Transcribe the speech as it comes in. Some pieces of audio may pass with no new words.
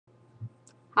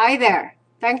Hi there.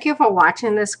 Thank you for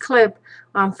watching this clip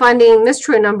on finding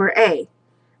mystery number A.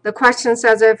 The question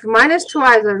says if minus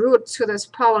 2i is a root to this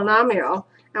polynomial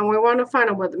and we want to find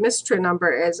out what the mystery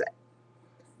number is,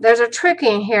 there's a trick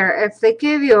in here. If they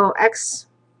give you x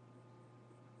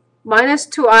minus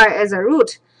 2i as a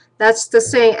root, that's the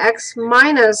same x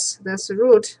minus this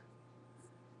root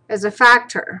as a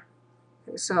factor.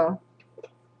 Okay, so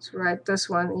let's write this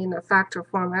one in a factor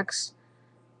form: x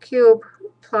cubed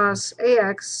plus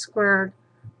ax squared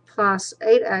plus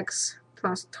 8x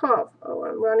plus 12. Oh,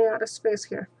 I'm running out of space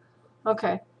here.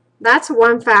 Okay, that's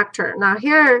one factor. Now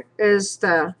here is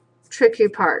the tricky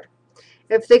part.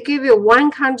 If they give you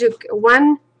one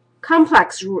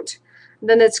complex root,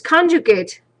 then its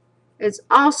conjugate is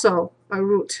also a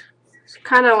root. It's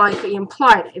kind of like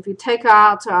implied. If you take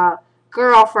out a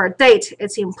girl for a date,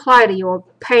 it's implied you're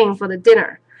paying for the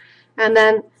dinner. And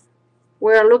then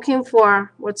we're looking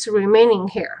for what's remaining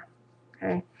here.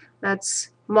 Okay, let's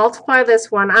multiply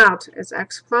this one out. It's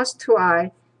x plus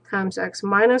 2i times x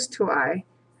minus 2i,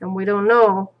 and we don't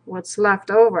know what's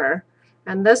left over.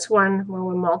 And this one, when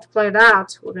we multiply it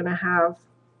out, we're going to have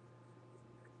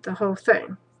the whole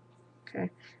thing. Okay,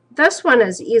 this one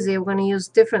is easy. We're going to use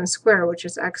different square, which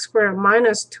is x squared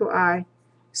minus 2i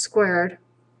squared.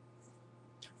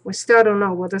 We still don't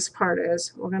know what this part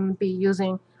is. We're going to be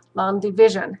using long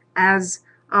division, as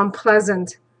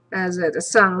unpleasant as it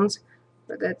sounds,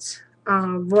 but it's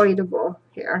avoidable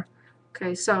here.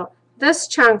 Okay, so this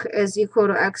chunk is equal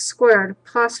to x squared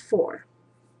plus 4.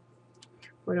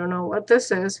 We don't know what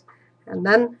this is. And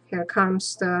then here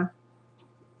comes the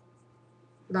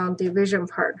long division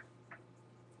part.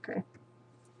 Okay,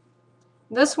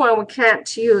 this one we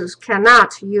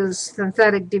cannot use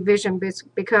synthetic division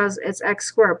because it's x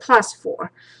squared plus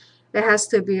 4. It has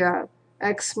to be a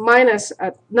x minus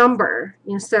a number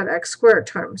instead of x squared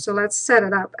term. So let's set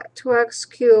it up at 2x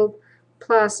cubed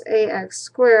plus ax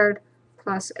squared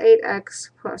plus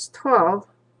 8x plus 12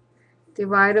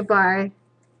 divided by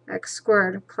x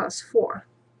squared plus 4.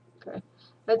 Okay,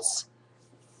 it's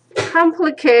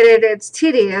complicated, it's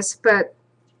tedious, but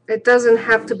it doesn't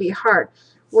have to be hard.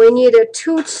 We needed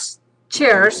 2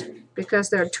 chairs because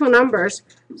there are 2 numbers,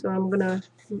 so I'm going to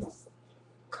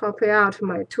copy out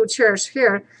my 2 chairs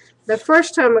here. The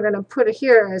first term I'm going to put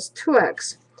here is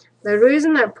 2x. The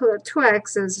reason I put a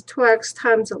 2x is 2x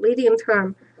times the leading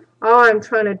term. All I'm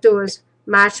trying to do is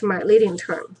match my leading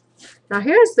term. Now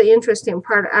here's the interesting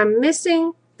part. I'm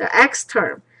missing the x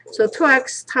term. So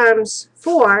 2x times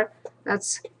 4,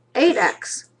 that's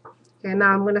 8x. Okay,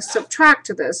 now I'm going to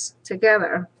subtract this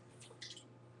together.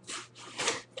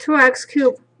 2x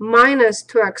cubed minus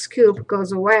 2x cubed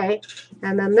goes away,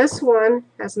 and then this one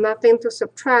has nothing to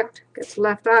subtract, gets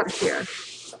left out here.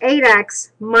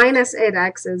 8x minus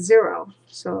 8x is 0,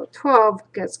 so 12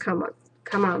 gets come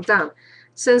on down.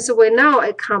 Since we know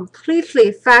it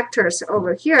completely factors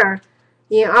over here,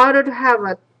 in order to have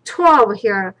a 12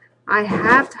 here, I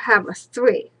have to have a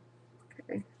 3.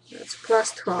 Okay, that's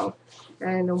plus 12.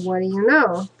 And what do you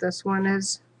know? This one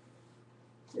is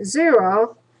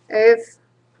 0 if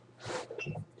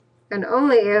and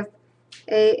only if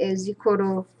a is equal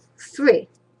to 3.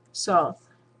 So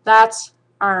that's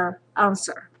our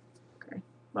answer. Okay,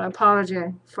 my apology,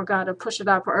 I forgot to push it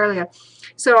up earlier.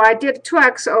 So I did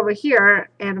 2x over here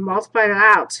and multiplied it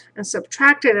out and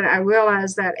subtracted it. I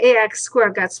realized that ax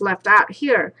squared gets left out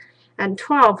here, and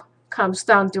 12 comes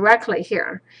down directly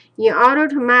here. In order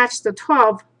to match the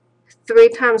 12, 3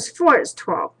 times 4 is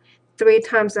 12. 3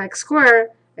 times x squared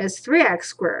is 3x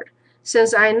squared.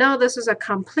 Since I know this is a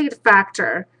complete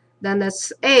factor, then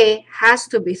this a has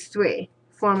to be 3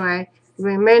 for my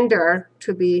remainder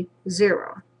to be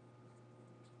 0.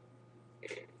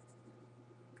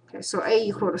 Okay, so a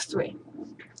equal to 3.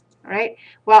 All right.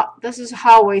 Well, this is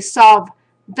how we solve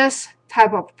this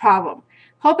type of problem.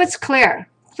 Hope it's clear.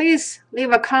 Please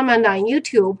leave a comment on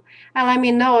YouTube and let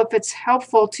me know if it's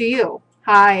helpful to you.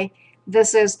 Hi,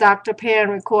 this is Dr.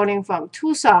 Pan recording from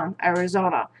Tucson,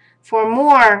 Arizona. For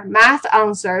more math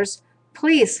answers,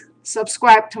 please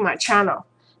subscribe to my channel.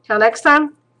 Till next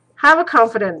time, have a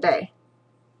confident day.